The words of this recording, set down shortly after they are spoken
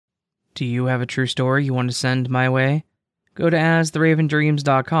Do you have a true story you want to send my way? Go to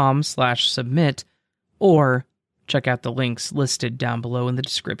astheravendreams.com/submit or check out the links listed down below in the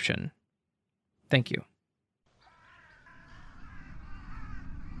description. Thank you.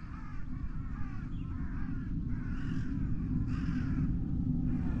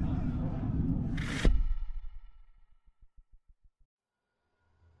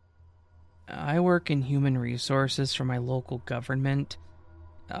 I work in human resources for my local government.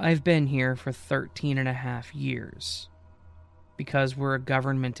 I've been here for 13 and a half years. Because we're a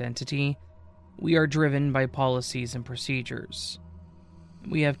government entity, we are driven by policies and procedures.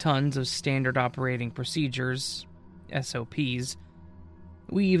 We have tons of standard operating procedures, SOPs.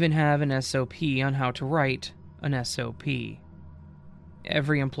 We even have an SOP on how to write an SOP.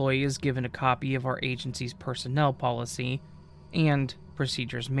 Every employee is given a copy of our agency's personnel policy and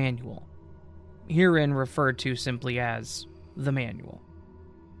procedures manual, herein referred to simply as the manual.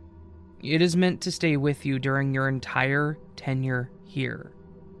 It is meant to stay with you during your entire tenure here.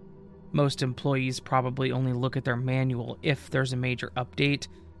 Most employees probably only look at their manual if there's a major update,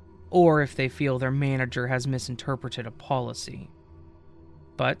 or if they feel their manager has misinterpreted a policy.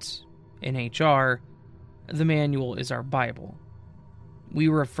 But, in HR, the manual is our Bible. We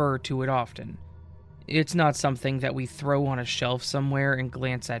refer to it often. It's not something that we throw on a shelf somewhere and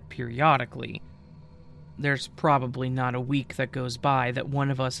glance at periodically. There's probably not a week that goes by that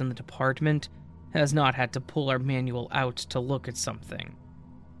one of us in the department has not had to pull our manual out to look at something.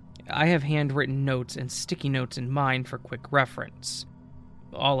 I have handwritten notes and sticky notes in mine for quick reference.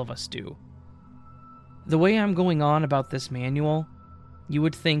 All of us do. The way I'm going on about this manual, you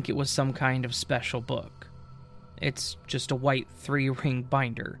would think it was some kind of special book. It's just a white 3-ring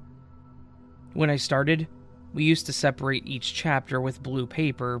binder. When I started, we used to separate each chapter with blue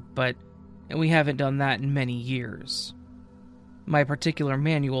paper, but we haven't done that in many years. My particular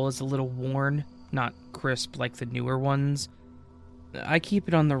manual is a little worn, not crisp like the newer ones. I keep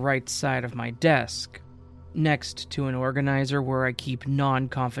it on the right side of my desk, next to an organizer where I keep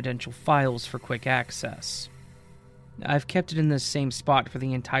non-confidential files for quick access. I've kept it in this same spot for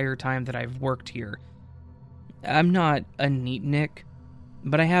the entire time that I've worked here. I'm not a neatnik,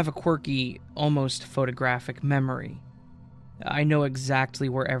 but I have a quirky, almost photographic memory. I know exactly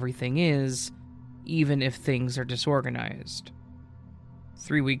where everything is, even if things are disorganized.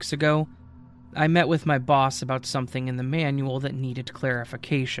 3 weeks ago, I met with my boss about something in the manual that needed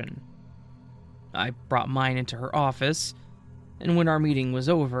clarification. I brought mine into her office, and when our meeting was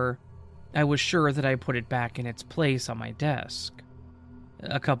over, I was sure that I put it back in its place on my desk.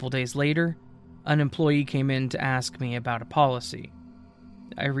 A couple days later, an employee came in to ask me about a policy.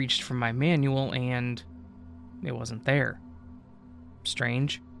 I reached for my manual and it wasn't there.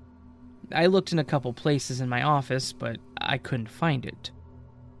 Strange. I looked in a couple places in my office, but I couldn't find it.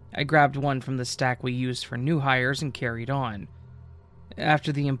 I grabbed one from the stack we used for new hires and carried on.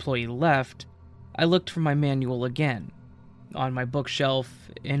 After the employee left, I looked for my manual again. On my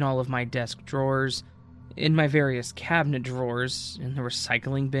bookshelf, in all of my desk drawers, in my various cabinet drawers, in the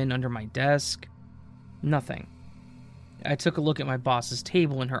recycling bin under my desk. Nothing. I took a look at my boss's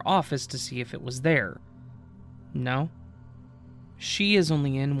table in her office to see if it was there. No. She is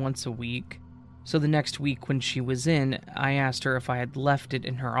only in once a week, so the next week when she was in, I asked her if I had left it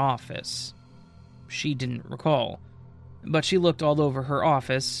in her office. She didn't recall, but she looked all over her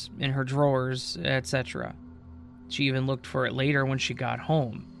office, in her drawers, etc. She even looked for it later when she got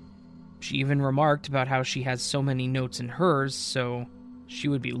home. She even remarked about how she has so many notes in hers, so she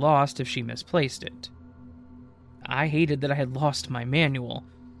would be lost if she misplaced it. I hated that I had lost my manual,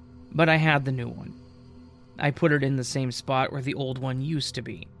 but I had the new one. I put it in the same spot where the old one used to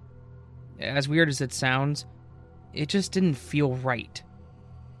be. As weird as it sounds, it just didn't feel right.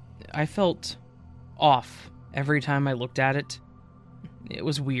 I felt off every time I looked at it. It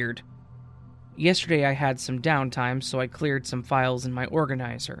was weird. Yesterday I had some downtime, so I cleared some files in my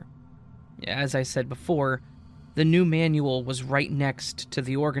organizer. As I said before, the new manual was right next to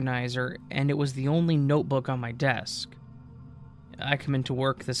the organizer, and it was the only notebook on my desk. I come into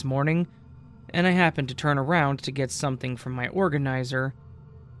work this morning, and I happened to turn around to get something from my organizer,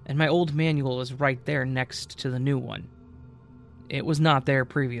 and my old manual is right there next to the new one. It was not there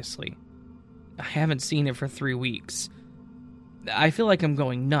previously. I haven't seen it for 3 weeks. I feel like I'm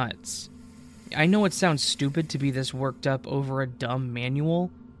going nuts. I know it sounds stupid to be this worked up over a dumb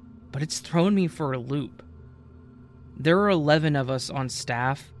manual, but it's thrown me for a loop. There are 11 of us on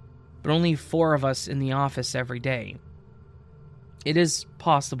staff, but only 4 of us in the office every day. It is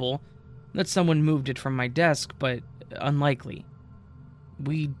possible that someone moved it from my desk, but unlikely.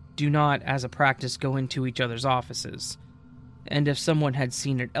 We do not, as a practice, go into each other's offices. and if someone had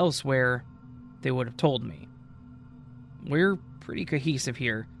seen it elsewhere, they would have told me. We're pretty cohesive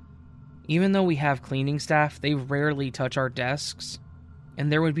here. Even though we have cleaning staff, they rarely touch our desks,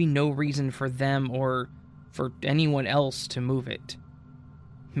 and there would be no reason for them or for anyone else to move it.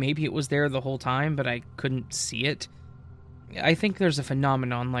 Maybe it was there the whole time, but I couldn't see it. I think there's a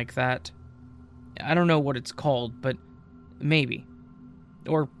phenomenon like that. I don't know what it's called, but maybe.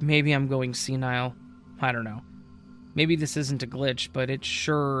 Or maybe I'm going senile. I don't know. Maybe this isn't a glitch, but it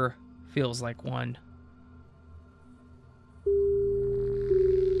sure feels like one.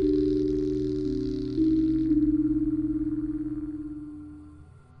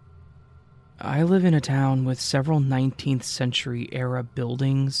 I live in a town with several 19th century era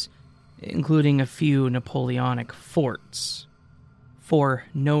buildings, including a few Napoleonic forts. 4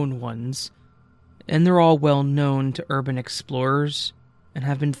 known ones, and they're all well known to urban explorers and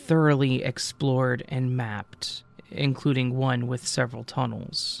have been thoroughly explored and mapped, including one with several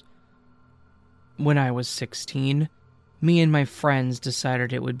tunnels. When I was 16, me and my friends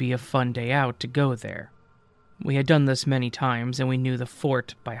decided it would be a fun day out to go there. We had done this many times and we knew the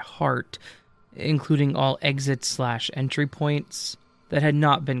fort by heart, including all exit/entry points that had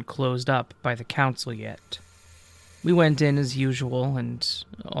not been closed up by the council yet. We went in as usual and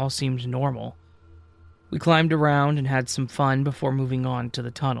all seemed normal. We climbed around and had some fun before moving on to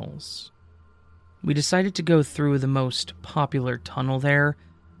the tunnels. We decided to go through the most popular tunnel there,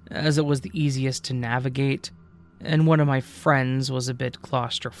 as it was the easiest to navigate, and one of my friends was a bit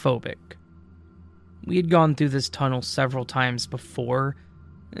claustrophobic. We had gone through this tunnel several times before,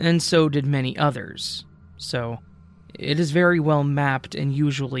 and so did many others, so it is very well mapped and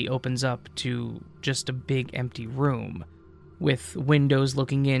usually opens up to just a big empty room, with windows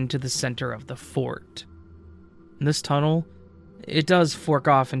looking into the center of the fort. This tunnel, it does fork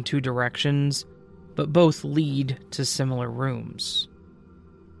off in 2 directions, but both lead to similar rooms.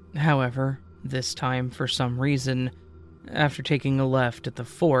 However, this time, for some reason, after taking a left at the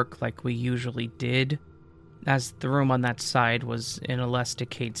fork like we usually did, as the room on that side was in a less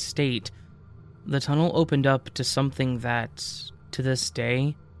decayed state, the tunnel opened up to something that, to this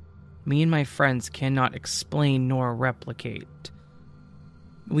day, me and my friends cannot explain nor replicate.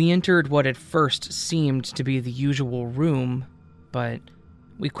 We entered what at first seemed to be the usual room, but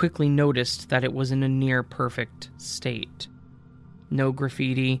we quickly noticed that it was in a near-perfect state. No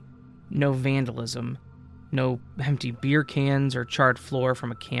graffiti, no vandalism, no empty beer cans or charred floor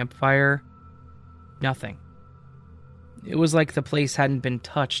from a campfire. Nothing. It was like the place hadn't been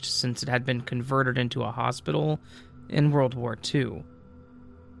touched since it had been converted into a hospital in World War II.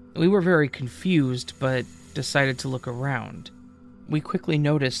 We were very confused, but decided to look around. We quickly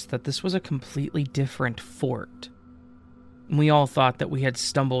noticed that this was a completely different fort. We all thought that we had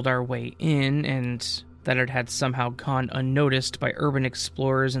stumbled our way in and that it had somehow gone unnoticed by urban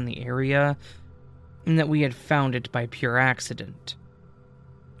explorers in the area, and that we had found it by pure accident.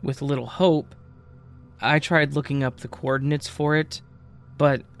 With little hope, I tried looking up the coordinates for it,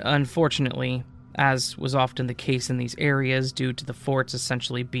 but unfortunately, as was often the case in these areas due to the forts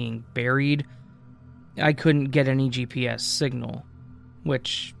essentially being buried, I couldn't get any GPS signal,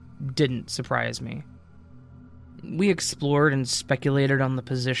 which didn't surprise me. We explored and speculated on the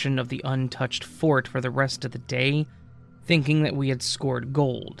position of the untouched fort for the rest of the day, thinking that we had scored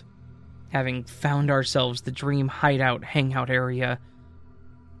gold, having found ourselves the dream hideout hangout area.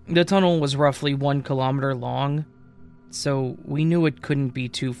 The tunnel was roughly 1 kilometer long, so we knew it couldn't be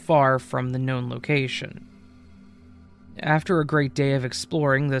too far from the known location. After a great day of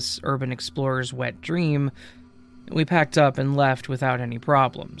exploring this urban explorer's wet dream, we packed up and left without any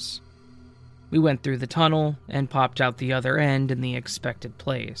problems. We went through the tunnel and popped out the other end in the expected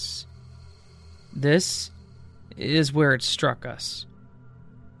place. This is where it struck us.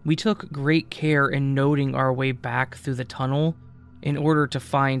 We took great care in noting our way back through the tunnel in order to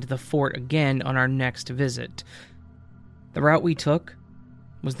find the fort again on our next visit. The route we took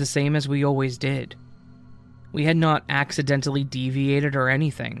was the same as we always did. We had not accidentally deviated or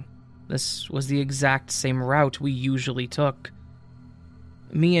anything. This was the exact same route we usually took.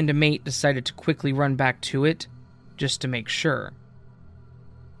 Me and a mate decided to quickly run back to it, just to make sure.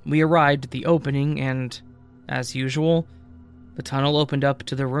 We arrived at the opening and, as usual, the tunnel opened up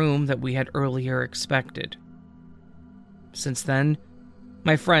to the room that we had earlier expected. Since then,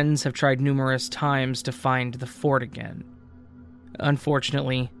 my friends have tried numerous times to find the fort again.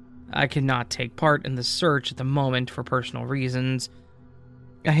 Unfortunately, I cannot take part in the search at the moment for personal reasons.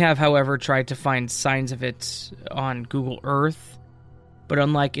 I have, however, tried to find signs of it on Google Earth, but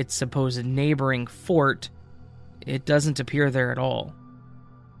unlike its supposed neighboring fort, it doesn't appear there at all.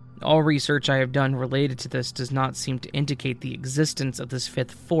 All research I have done related to this does not seem to indicate the existence of this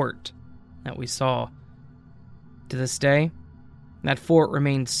fifth fort that we saw. To this day, that fort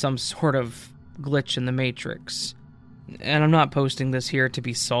remains some sort of glitch in the Matrix. And I'm not posting this here to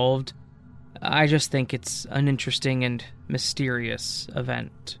be solved. I just think it's an interesting and mysterious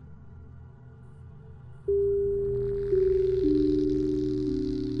event.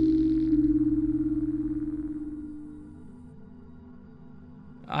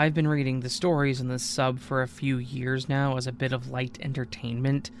 I've been reading the stories in this sub for a few years now as a bit of light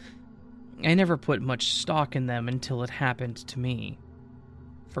entertainment. I never put much stock in them until it happened to me.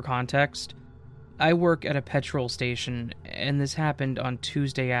 For context, I work at a petrol station, and this happened on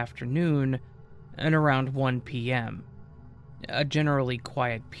Tuesday afternoon at around 1 p.m., a generally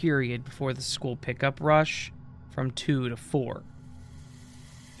quiet period before the school pickup rush from 2 to 4.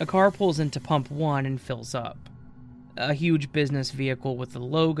 A car pulls into Pump 1 and fills up. A huge business vehicle with the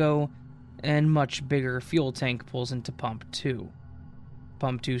logo and much bigger fuel tank pulls into Pump 2.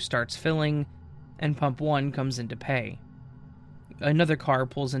 Pump 2 starts filling, and Pump 1 comes in to pay. Another car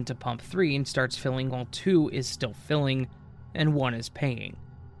pulls into Pump 3 and starts filling while 2 is still filling, and 1 is paying.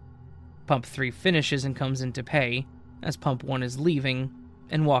 Pump 3 finishes and comes in to pay, as Pump 1 is leaving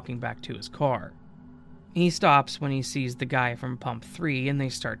and walking back to his car. He stops when he sees the guy from Pump 3 and they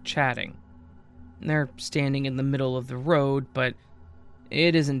start chatting. They're standing in the middle of the road, but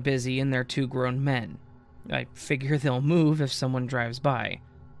it isn't busy and they're two grown men. I figure they'll move if someone drives by.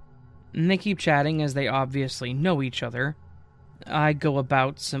 And they keep chatting as they obviously know each other. I go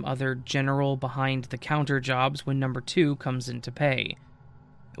about some other general behind-the-counter jobs when number 2 comes in to pay.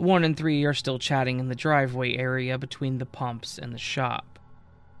 1 and 3 are still chatting in the driveway area between the pumps and the shop.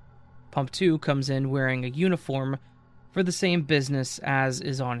 Pump 2 comes in wearing a uniform for the same business as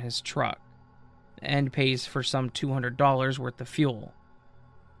is on his truck, and pays for some $200 worth of fuel.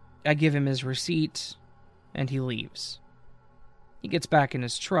 I give him his receipt, and he leaves. He gets back in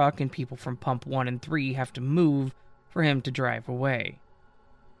his truck, and people from Pump 1 and 3 have to move for him to drive away.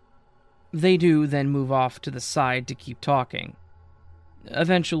 They do then move off to the side to keep talking.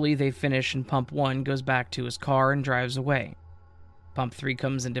 Eventually, they finish, and Pump 1 goes back to his car and drives away. Pump 3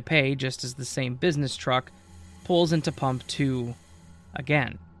 comes in to pay just as the same business truck pulls into Pump 2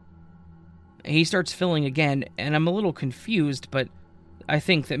 again. He starts filling again, and I'm a little confused, but I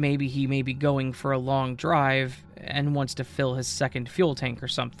think that maybe he may be going for a long drive and wants to fill his second fuel tank or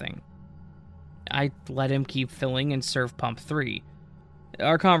something. I let him keep filling and serve Pump 3.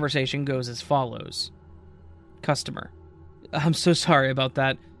 Our conversation goes as follows. Customer: I'm so sorry about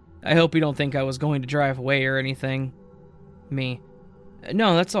that. I hope you don't think I was going to drive away or anything. Me: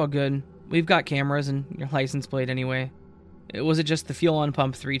 no, that's all good. We've got cameras and your license plate anyway. Was it just the fuel on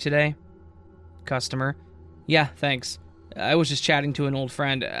Pump 3 today? Customer: yeah, thanks. I was just chatting to an old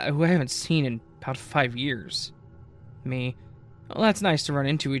friend who I haven't seen in about 5 years. Me: well, that's nice to run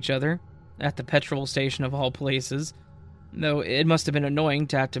into each other. At the petrol station of all places. Though it must have been annoying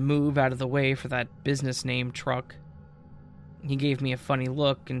to have to move out of the way for that business name truck. He gave me a funny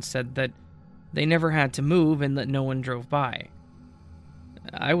look and said that they never had to move and that no one drove by.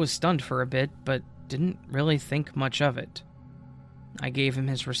 I was stunned for a bit, but didn't really think much of it. I gave him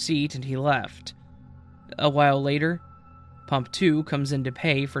his receipt and he left. A while later, Pump 2 comes in to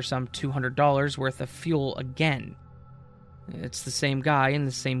pay for some $200 worth of fuel again. It's the same guy in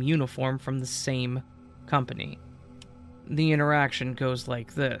the same uniform from the same company. The interaction goes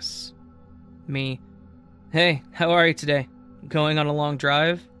like this. Me: hey, how are you today? Going on a long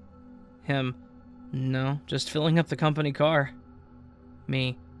drive? Him: no, just filling up the company car.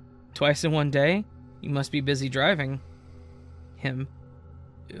 Me: twice in one day? You must be busy driving. Him: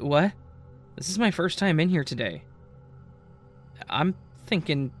 what? This is my first time in here today. I'm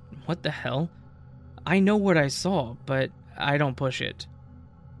thinking, what the hell? I know what I saw, but I don't push it.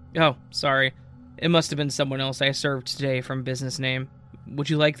 Oh, sorry. It must have been someone else I served today from business name. Would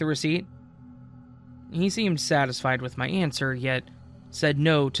you like the receipt? He seemed satisfied with my answer, yet said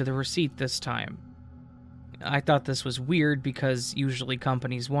no to the receipt this time. I thought this was weird because usually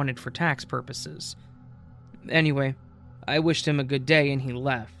companies want it for tax purposes. Anyway, I wished him a good day and he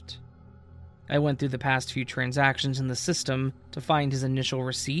left. I went through the past few transactions in the system to find his initial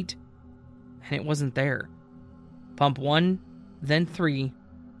receipt, and it wasn't there. Pump 1, then 3,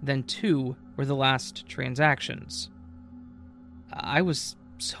 then 2 were the last transactions. I was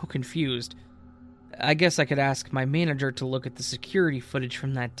so confused. I guess I could ask my manager to look at the security footage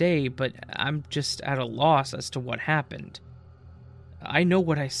from that day, but I'm just at a loss as to what happened. I know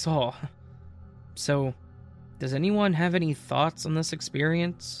what I saw. So, does anyone have any thoughts on this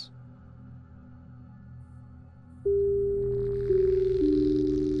experience?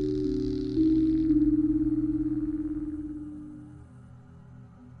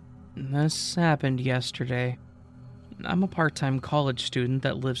 This happened yesterday. I'm a part-time college student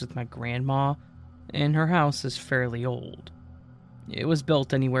that lives with my grandma, and her house is fairly old. It was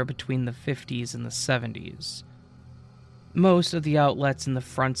built anywhere between the 50s and the 70s. Most of the outlets in the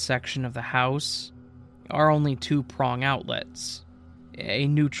front section of the house are only two-prong outlets, a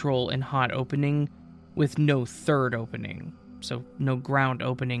neutral and hot opening with no third opening, so no ground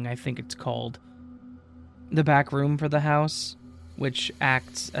opening, I think it's called. The back room for the house, which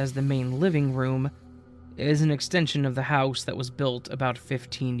acts as the main living room, is an extension of the house that was built about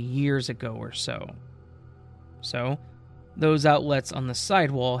 15 years ago or so. So, those outlets on the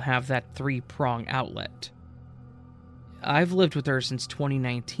sidewall have that three-prong outlet. I've lived with her since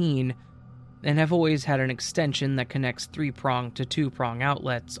 2019, and have always had an extension that connects three-prong to two-prong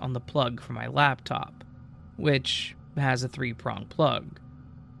outlets on the plug for my laptop, which has a three-prong plug.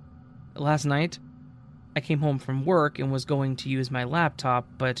 Last night, I came home from work and was going to use my laptop,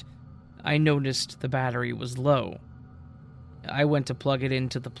 but I noticed the battery was low. I went to plug it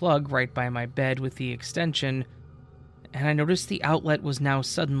into the plug right by my bed with the extension, and I noticed the outlet was now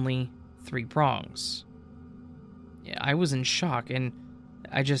suddenly three prongs. I was in shock, and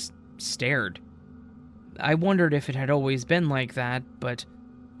I just stared. I wondered if it had always been like that, but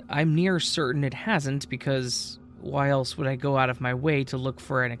I'm near certain it hasn't, because why else would I go out of my way to look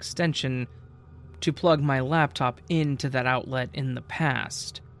for an extension to plug my laptop into that outlet in the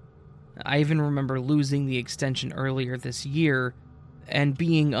past? I even remember losing the extension earlier this year and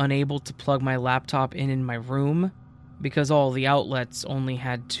being unable to plug my laptop in my room because all the outlets only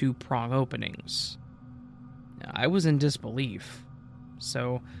had two-prong openings. I was in disbelief,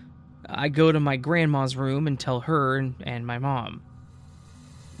 so I go to my grandma's room and tell her and my mom.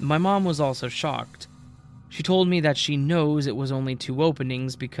 My mom was also shocked. She told me that she knows it was only two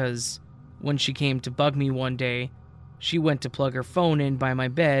openings because when she came to bug me one day, she went to plug her phone in by my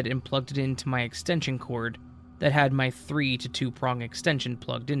bed and plugged it into my extension cord that had my 3 to 2-prong extension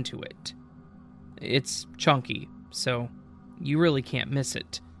plugged into it. It's chunky, so you really can't miss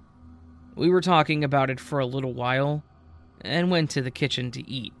it. We were talking about it for a little while, and went to the kitchen to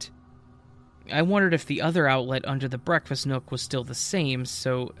eat. I wondered if the other outlet under the breakfast nook was still the same,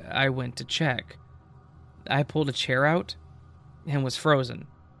 so I went to check. I pulled a chair out, and was frozen.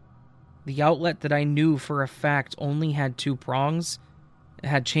 The outlet that I knew for a fact only had two prongs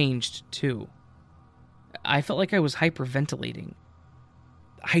had changed too. I felt like I was hyperventilating.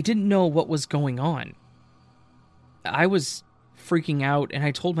 I didn't know what was going on. I was freaking out, and I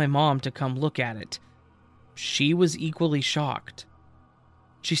told my mom to come look at it. She was equally shocked.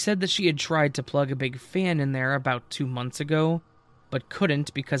 She said that she had tried to plug a big fan in there about 2 months ago, but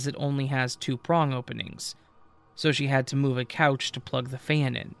couldn't because it only has two prong openings, so she had to move a couch to plug the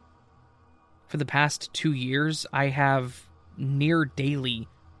fan in. For the past 2 years, I have, near daily,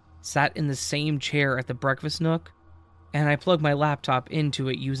 sat in the same chair at the breakfast nook, and I plug my laptop into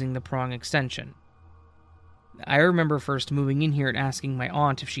it using the prong extension. I remember first moving in here and asking my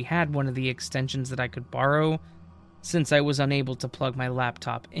aunt if she had one of the extensions that I could borrow, since I was unable to plug my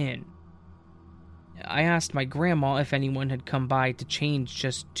laptop in. I asked my grandma if anyone had come by to change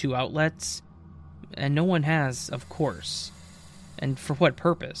just two outlets, and no one has, of course. And for what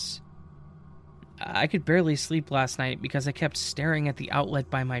purpose? I could barely sleep last night because I kept staring at the outlet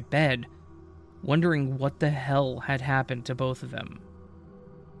by my bed, wondering what the hell had happened to both of them.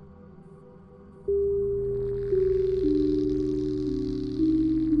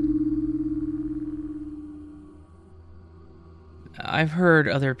 I've heard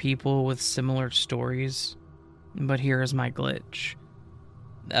other people with similar stories, but here is my glitch.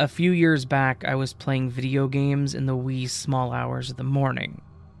 A few years back, I was playing video games in the wee small hours of the morning.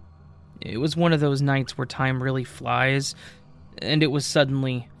 It was one of those nights where time really flies, and it was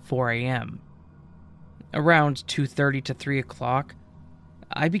suddenly 4 a.m. Around 2:30 to 3 o'clock,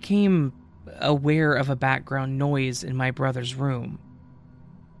 I became aware of a background noise in my brother's room.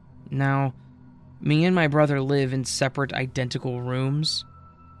 Now, me and my brother live in separate identical rooms,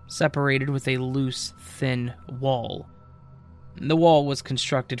 separated with a loose, thin wall. The wall was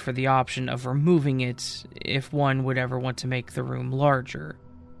constructed for the option of removing it if one would ever want to make the room larger.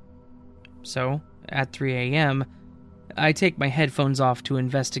 So, at 3 a.m., I take my headphones off to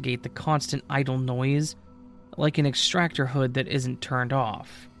investigate the constant idle noise, like an extractor hood that isn't turned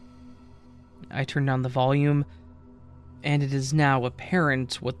off. I turn down the volume, and it is now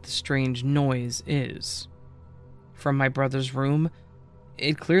apparent what the strange noise is. From my brother's room,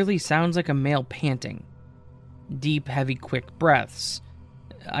 it clearly sounds like a male panting. Deep, heavy, quick breaths.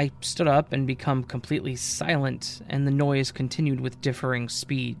 I stood up and become completely silent, and the noise continued with differing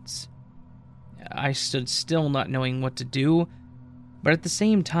speeds. I stood still, not knowing what to do, but at the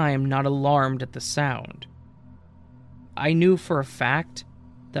same time not alarmed at the sound. I knew for a fact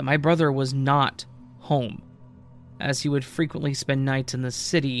that my brother was not home, as he would frequently spend nights in the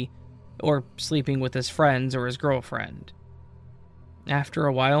city or sleeping with his friends or his girlfriend. After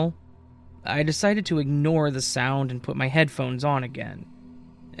a while, I decided to ignore the sound and put my headphones on again,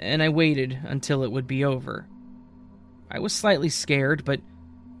 and I waited until it would be over. I was slightly scared, but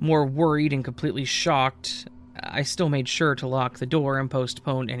more worried and completely shocked. I still made sure to lock the door and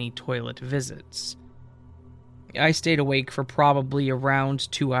postpone any toilet visits. I stayed awake for probably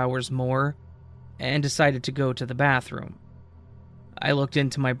around 2 hours more, and decided to go to the bathroom. I looked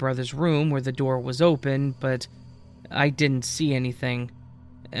into my brother's room where the door was open, but I didn't see anything,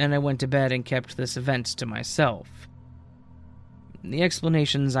 and I went to bed and kept this event to myself. The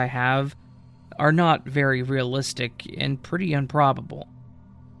explanations I have are not very realistic and pretty improbable.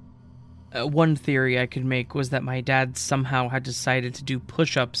 One theory I could make was that my dad somehow had decided to do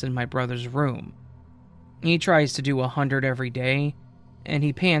push-ups in my brother's room. He tries to do 100 every day, and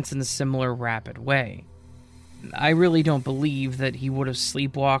he pants in a similar rapid way. I really don't believe that he would have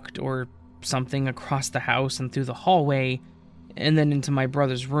sleepwalked or something across the house and through the hallway and then into my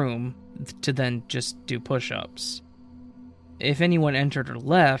brother's room to then just do push-ups. If anyone entered or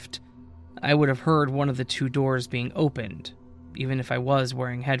left, I would have heard one of the 2 doors being opened, even if I was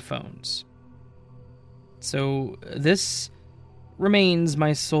wearing headphones. So this remains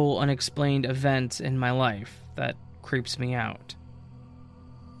my sole unexplained event in my life that creeps me out.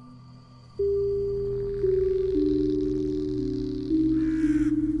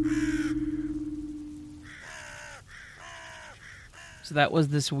 So that was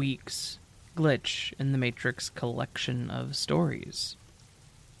this week's Glitch in the Matrix collection of stories.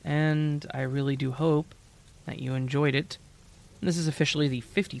 And I really do hope that you enjoyed it. This is officially the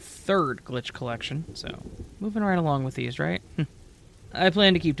 53rd Glitch collection, so moving right along with these, right? I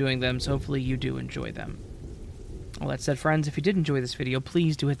plan to keep doing them, so hopefully you do enjoy them. All that said, friends, if you did enjoy this video,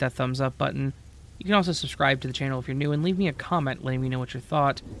 please do hit that thumbs up button. You can also subscribe to the channel if you're new, and leave me a comment letting me know what you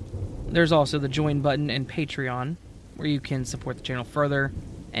thought. There's also the join button and Patreon, where you can support the channel further,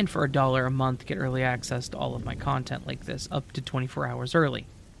 and for $1 a month get early access to all of my content like this, up to 24 hours early.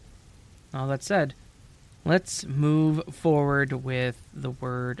 All that said, let's move forward with the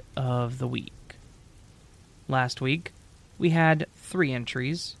word of the week. Last week, we had 3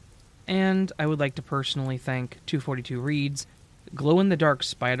 entries, and I would like to personally thank 242 Reads, Glow-in-the-Dark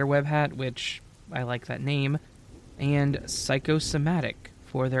Spiderweb Hat, which I like that name, and Psychosomatic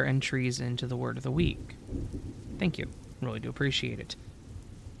for their entries into the word of the week. Thank you. Really do appreciate it.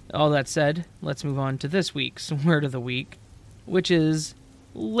 All that said, let's move on to this week's word of the week, which is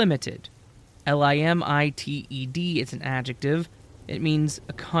limited. Limitted. It's an adjective. It means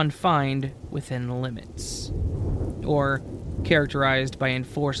confined within limits, or characterized by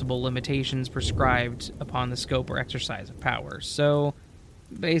enforceable limitations prescribed upon the scope or exercise of power. So,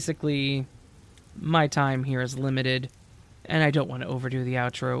 basically, my time here is limited, and I don't want to overdo the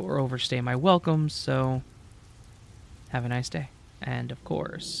outro or overstay my welcome, so have a nice day. And, of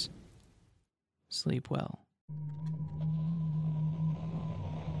course, sleep well.